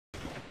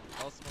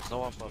No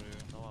one above.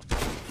 No one.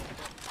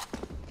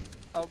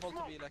 I'll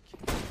multi V-Lac.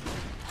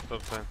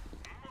 Top 10.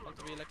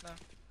 Multi V-Lac now.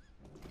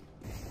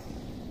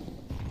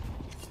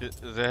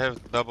 They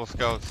have double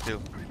scout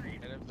still.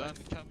 Then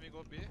can we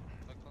go B?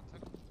 Like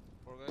contact?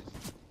 4 guys?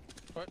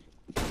 What?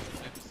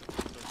 Maybe some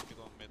we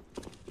go mid.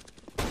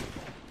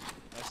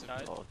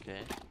 Nice.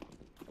 Okay.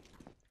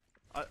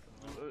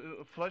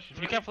 Flash.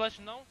 You can flash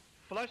now?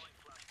 Flash.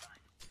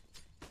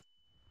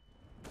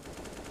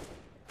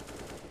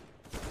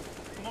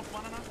 Smoke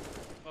banana.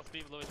 Last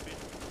B, low HP.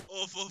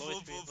 Of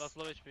Low HP, last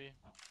low HP.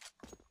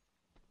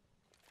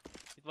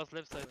 It was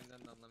left side.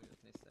 Oyundan da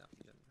anlamıyoruz, neyse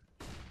yapmayacağım.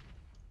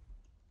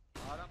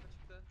 A rampa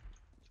çıktı.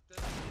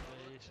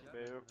 Çıktı. B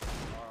yok.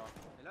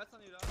 Helal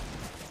sana Yura.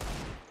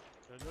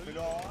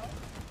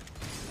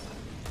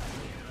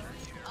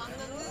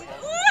 Anladın.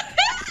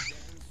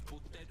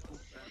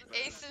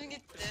 Ace'im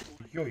gitti.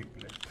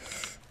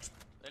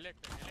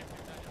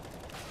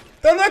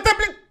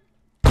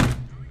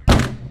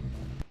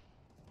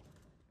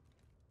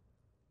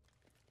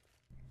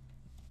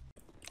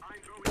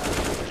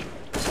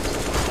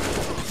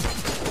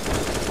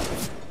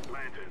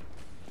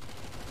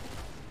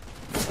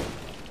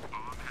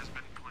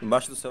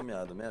 Embaixo do seu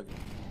meado, meio.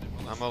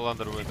 I'm all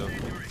under window.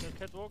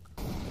 Catwalk.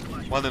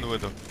 One in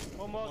window.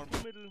 One more,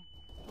 two middle.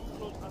 Two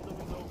close under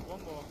window,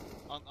 one more.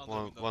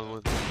 One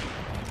window.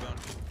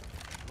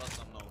 Last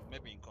time no.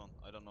 Maybe in con.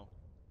 I don't know.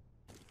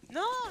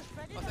 Non,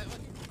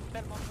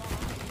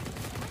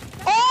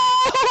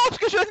 Oh, ce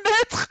que je viens de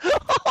mettre.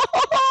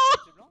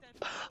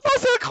 Oh,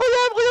 c'est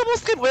incroyable. Regarde mon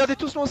stream. Regardez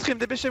tous mon stream.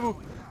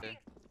 Dépêchez-vous.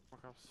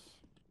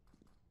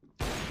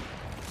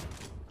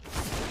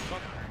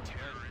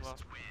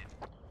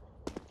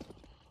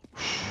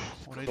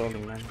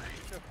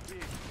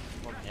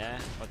 Yeah,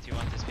 what you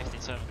want is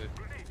 57.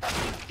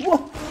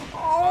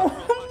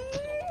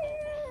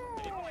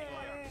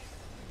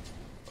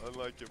 I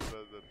like him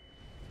better.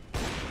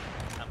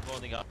 I'm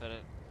holding up at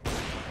it.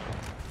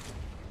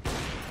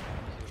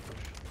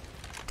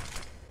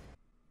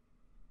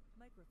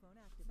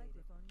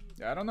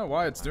 Yeah, I don't know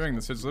why it's doing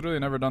this. It's literally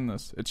never done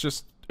this. It's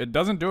just, it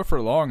doesn't do it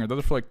for long. It does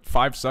it for like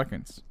 5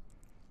 seconds.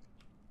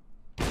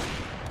 Oh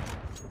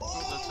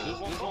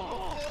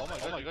my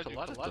god, you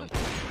collided.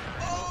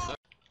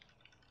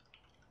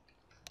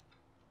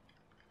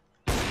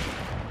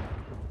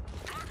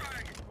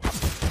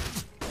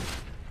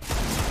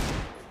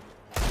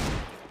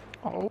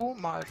 Oh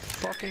my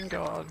fucking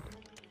god.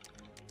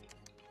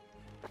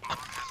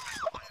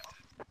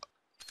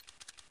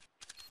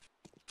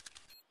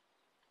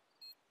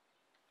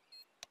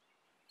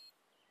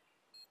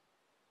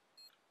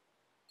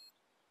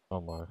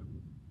 Oh my.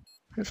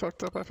 He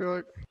fucked up, I feel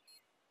like.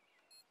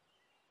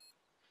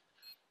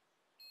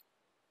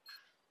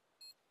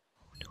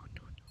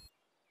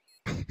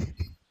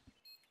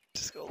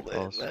 Just go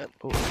lit, man.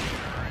 Oh.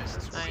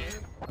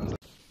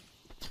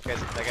 Guys,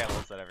 that guy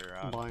holds that every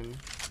round. Mine.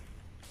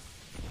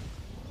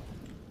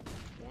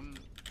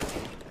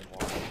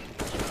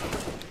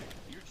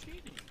 You're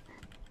cheating.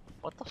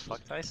 What the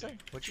fuck, Tyson?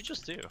 What'd you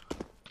just do?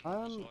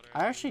 I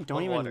actually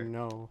don't even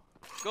know.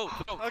 Go.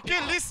 Okay,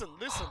 listen.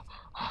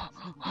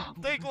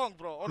 Take long,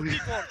 bro. Or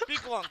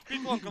pick long,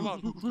 come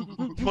on.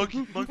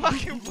 Fucking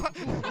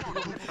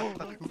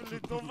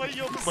Блин,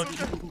 долбоёб,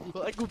 сука.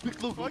 I go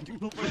big long. Fucking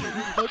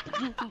долбоёб.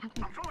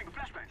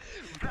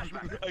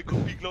 I go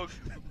big long.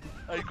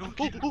 I go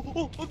big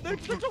long.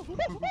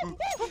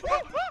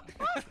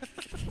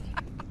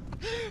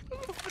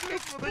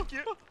 Блять, мудаки.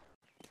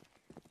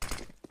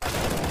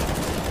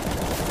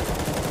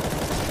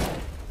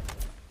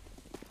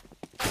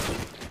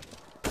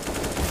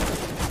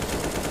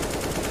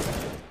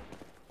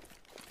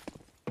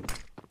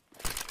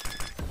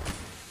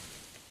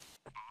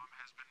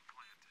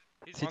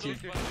 City.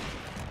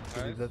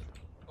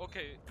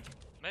 Okay,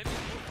 maybe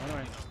both.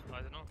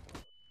 I don't know.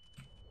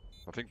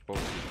 I think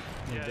both.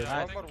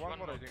 Yeah, One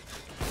more, I think.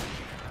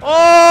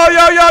 Oh,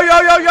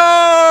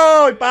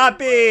 yo,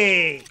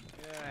 papi!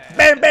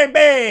 Bam, bam,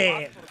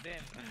 bam!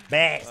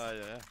 Best.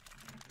 Yeah.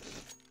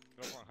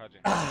 Go on, Haji.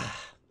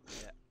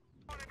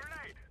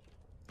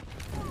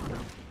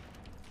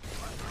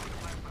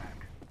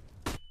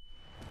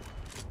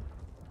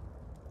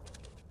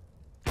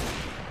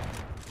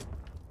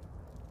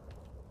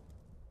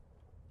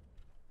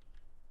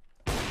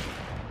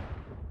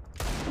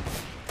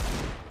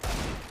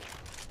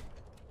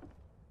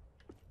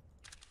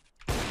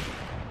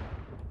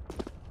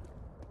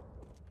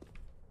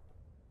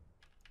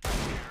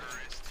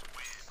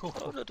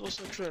 Oh, that was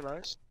not really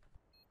nice.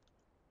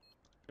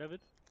 grab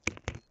it.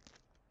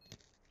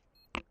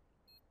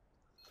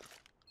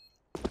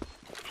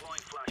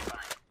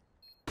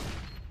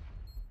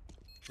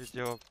 Good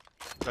job.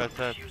 Bad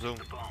tap, zoom.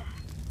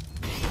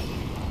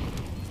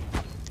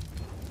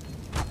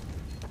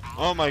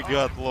 Oh my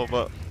god,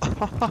 Loba.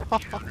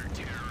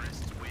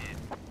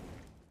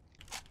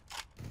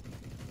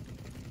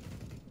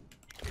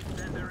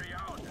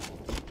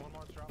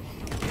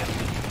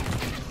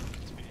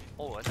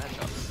 Oh, a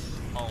headshot.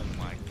 Oh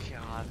my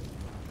god.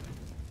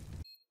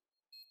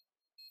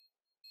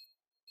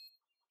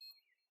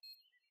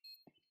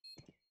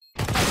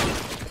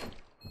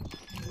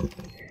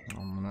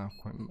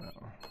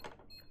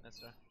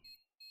 That's right.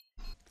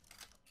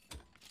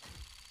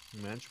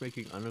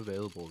 Matchmaking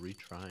unavailable,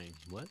 retrying.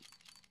 What?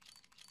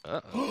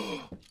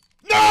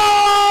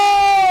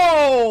 No!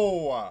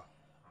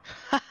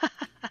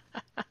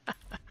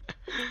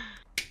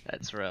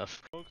 That's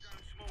rough.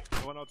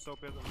 One out so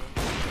bad.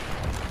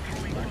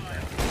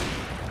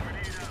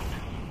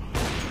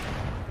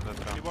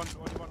 Only one,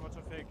 what's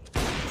a fake?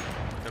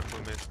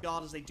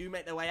 Guard as they do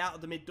make their way out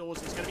of the mid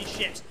doors. It's going to be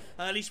Ships.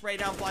 Early spray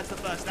down finds the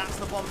first. That's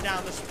the bomb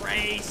down. The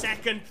spray.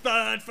 Second,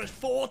 third,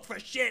 fourth for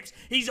Ships.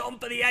 He's on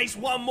for the ace.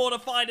 One more to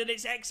find, and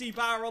it's XE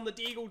Power on the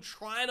Deagle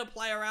trying to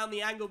play around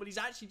the angle, but he's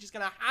actually just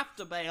going to have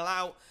to bail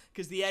out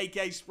because the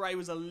AK spray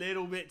was a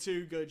little bit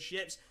too good.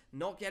 Ships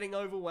not getting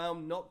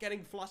overwhelmed, not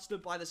getting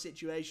flustered by the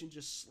situation,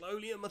 just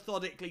slowly and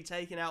methodically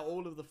taking out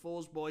all of the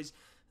Fours boys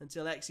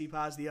until XE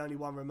Power's the only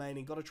one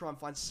remaining. Got to try and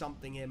find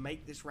something here,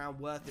 make this round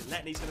worth it.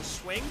 Letney's going to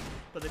swing,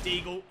 but the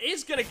Deagle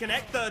is going to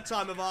connect. Third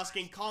time of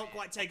asking, can't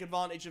quite take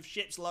advantage of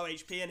Ship's low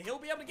HP, and he'll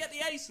be able to get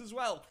the ace as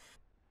well.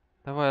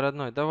 Давай,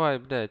 родной, давай,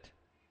 блядь.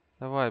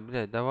 Давай,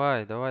 блядь,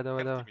 давай.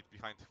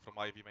 Behind from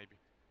Ivy maybe.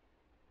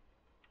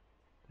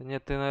 Да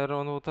нет, ты, наверное,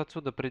 он вот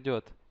отсюда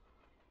придет.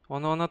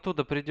 Он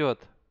оттуда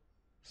придет.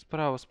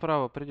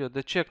 Справа придет.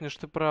 Да чекнешь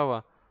ты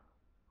право.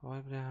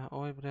 Ой, бля.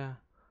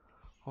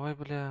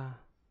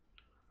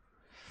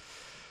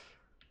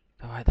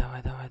 Давай.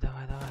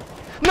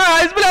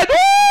 Найс, блядь!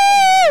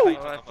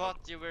 I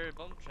thought you were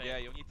bomb train. Yeah,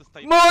 you need to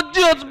stay.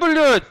 Молодец,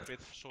 блядь!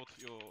 Shoot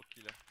your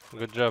killer.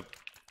 Good job.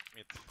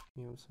 Mid.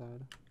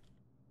 Inside.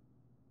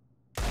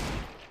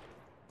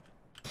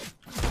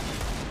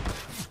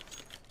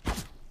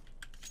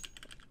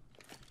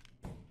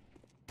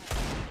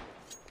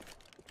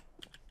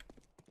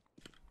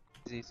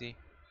 Easy.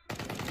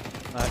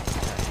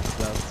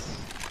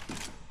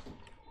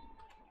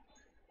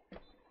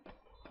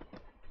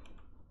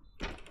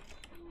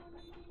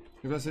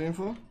 You guys have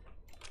info?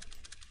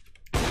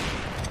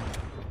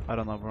 I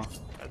don't know, bro.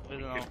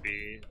 Could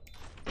be.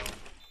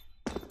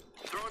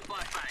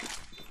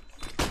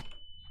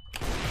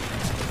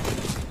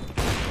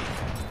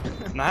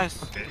 Nice.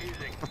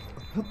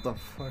 What the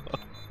fuck?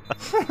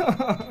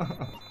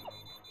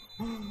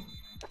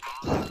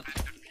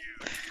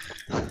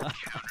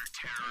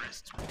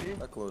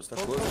 Tá close.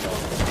 Take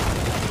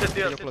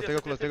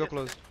a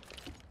close.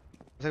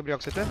 Consegue brigar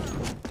com o CT?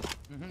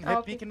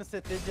 Repique no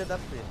CT de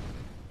AWP.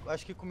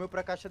 Acho que comeu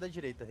pra caixa da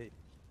direita, Rei.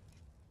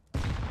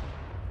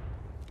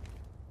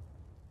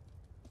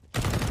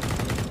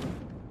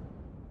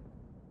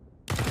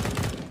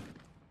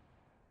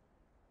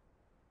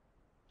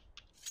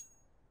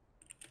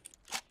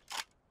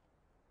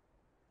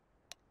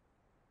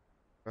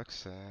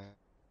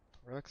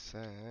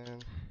 Roxanne.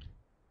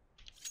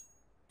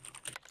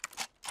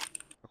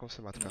 Como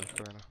você mata o cara?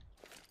 Fica vendo.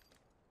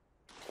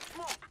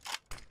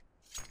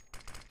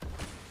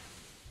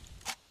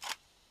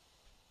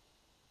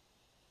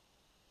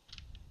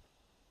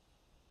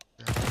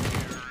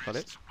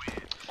 Falei?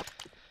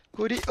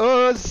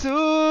 Curioso!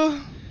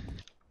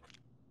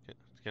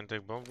 Can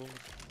take bomb boom?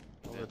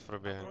 I'll wait for a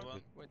behind.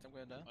 Wait, I'm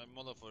going down. I'm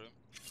mono for him.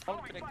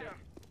 Bomb connector.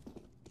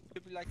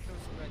 People like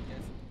close to right,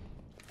 guys.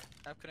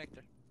 I have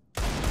connector.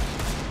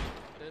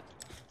 Dead.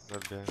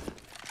 Not behind.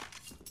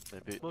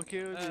 Maybe.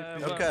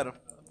 Eu quero.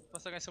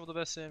 Passa cá em cima do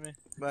BSM.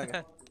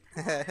 Banga.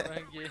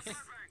 Banguei.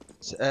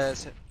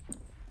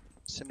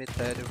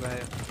 Cemitério,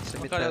 velho.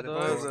 Cemitério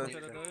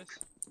 2.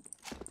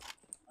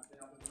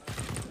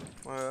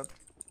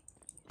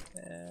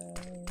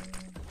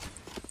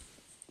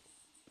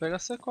 Pega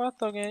C4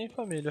 alguém aí,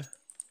 família.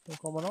 Tem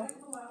como não?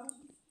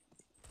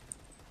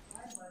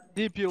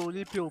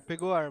 Lipiu,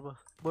 pegou a arma.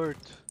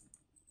 Morto.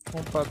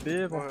 Vamos pra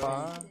B, vamos pra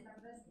A.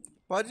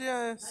 Pode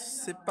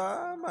se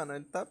pá, mano,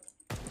 ele tá.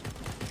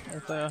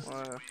 Então,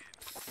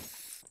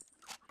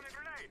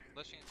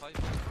 Flashing 5.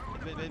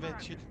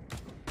 Wait, shit.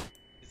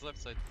 He's left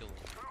side kill.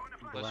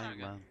 Flashing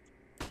again.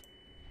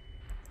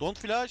 Don't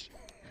flash!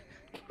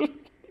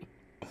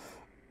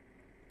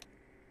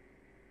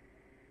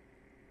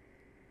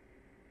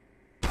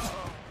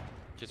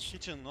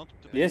 Kitchen, not.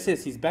 Yes,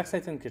 he's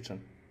backside in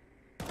kitchen.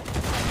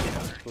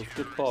 So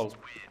good call.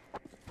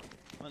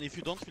 Man, if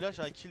you don't flash,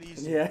 I kill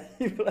easy. Yeah,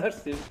 he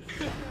flashed him.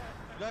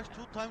 Flash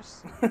 2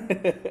 times.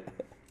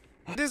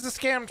 This is the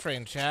scam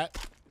train, chat.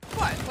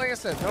 But, like I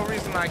said, no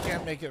reason I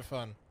can't make it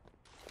fun.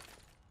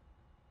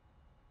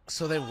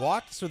 So they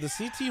walked, so the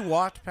CT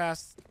walked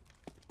past.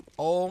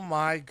 Oh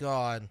my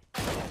god.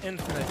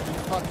 Infinite, he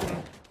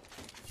fucking.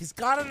 He's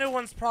got a new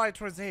one's probably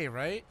towards A,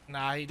 right?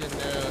 Nah, he didn't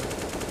do it.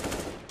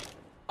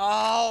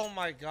 Oh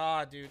my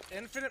god, dude.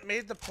 Infinite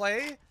made the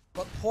play,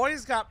 but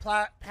Poise got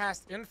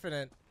past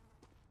Infinite.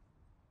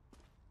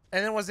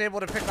 And then was able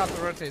to pick out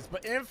the rotates.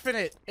 But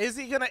Infinite, is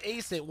he gonna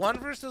ace it? 1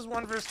 versus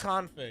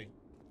config.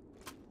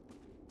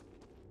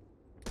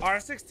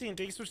 R16,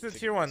 did you switch to the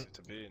tier 1?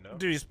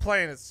 Dude, he's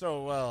playing it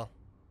so well.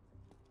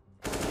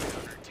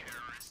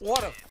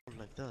 What a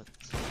Like that.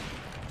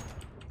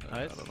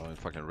 I don't know, I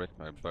fucking wrecked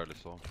my barely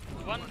saw.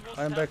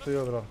 I'm back to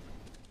you, bro.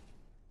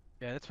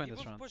 Yeah, let's win He this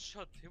will round. push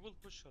shot. He will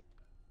push shot.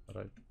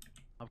 Right.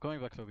 I'm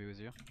going back lobby with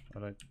you.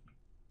 Alright.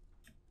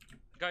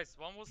 Guys,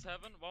 one was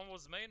heaven, one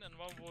was main, and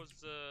one was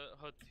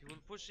hut. He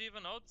will push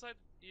even outside,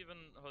 even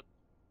hut.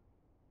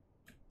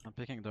 I'm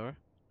picking door.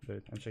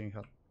 Wait, I'm checking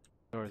hot.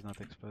 Door is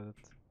not exploded.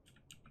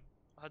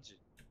 Haji.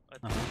 I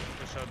think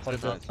push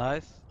outside.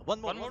 Nice.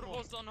 One more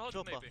was on hut,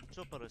 maybe.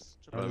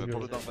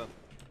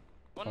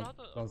 One hut.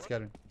 Don't scare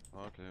me.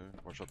 Okay,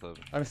 one shot there.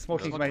 I'm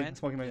smoking main. Yeah,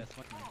 smoke main.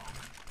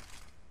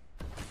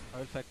 I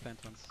will fake plant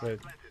once. Wait.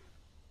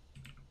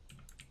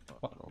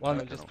 I One.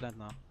 will just plant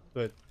now.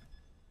 Wait.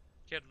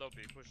 Kid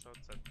lobby, push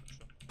outside for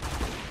sure.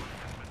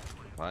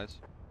 Nice.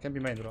 Can be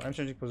main, bro. I'm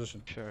changing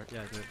position. Sure,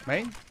 yeah, do it.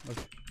 Main?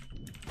 Okay.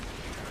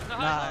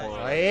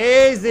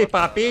 Nice. Easy,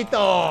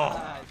 papito!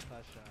 Nice,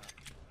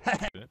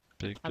 Pasha.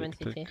 I'm in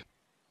CT.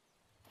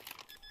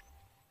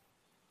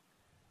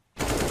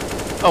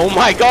 Oh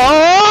my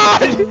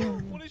god!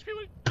 1 HP,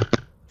 wait.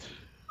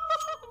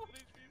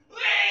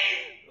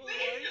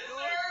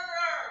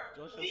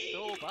 Josh is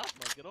so bad,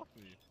 man. Get off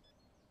me.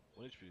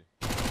 1 HP.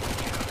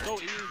 So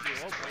easy.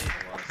 Well played,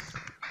 boss.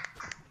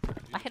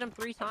 I hit him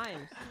 3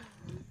 times.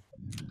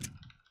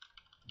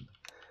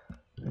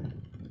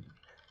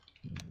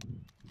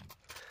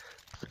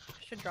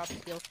 Should drop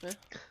steel smith.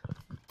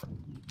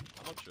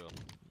 I'm not sure.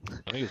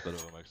 I think it's better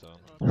with Max down.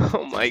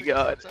 Oh my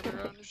god.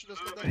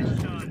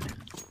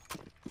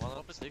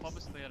 One is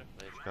clear.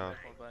 Go.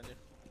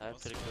 I have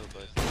 3 kills,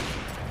 boys.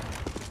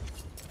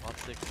 1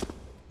 stick.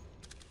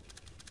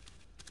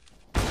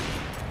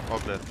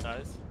 Op dead.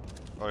 Nice.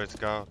 Oh, it's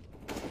go.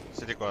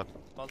 City quad.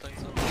 Oh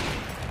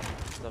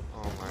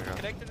my god.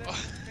 Connected.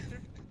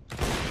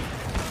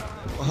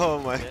 Oh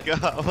my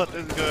god, what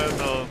is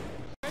going on?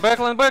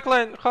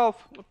 Backline, half.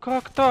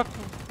 Как так?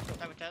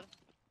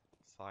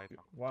 Side.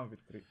 1 with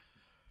 3.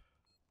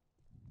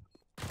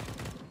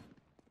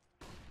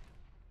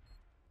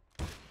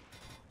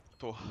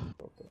 Two.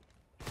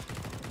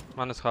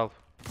 One is half.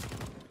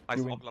 I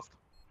smoke last.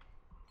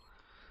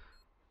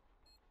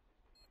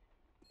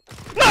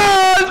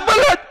 Nice,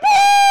 блять!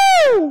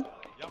 Woo!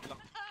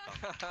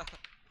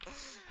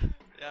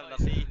 Jävla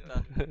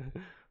sita.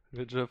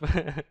 Good job.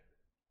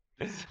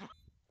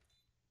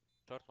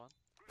 Third one.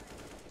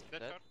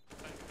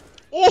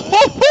 Oh!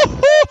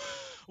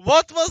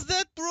 What was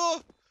that,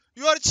 bro?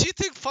 You are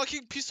cheating,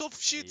 fucking piece of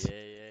shit.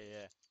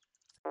 Yeah.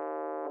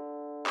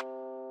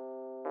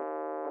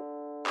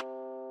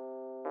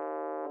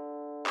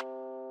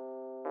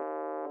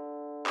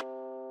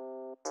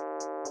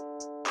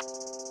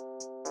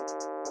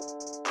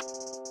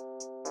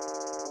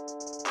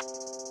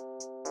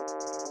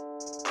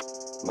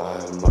 My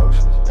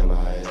emotions,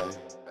 MIA.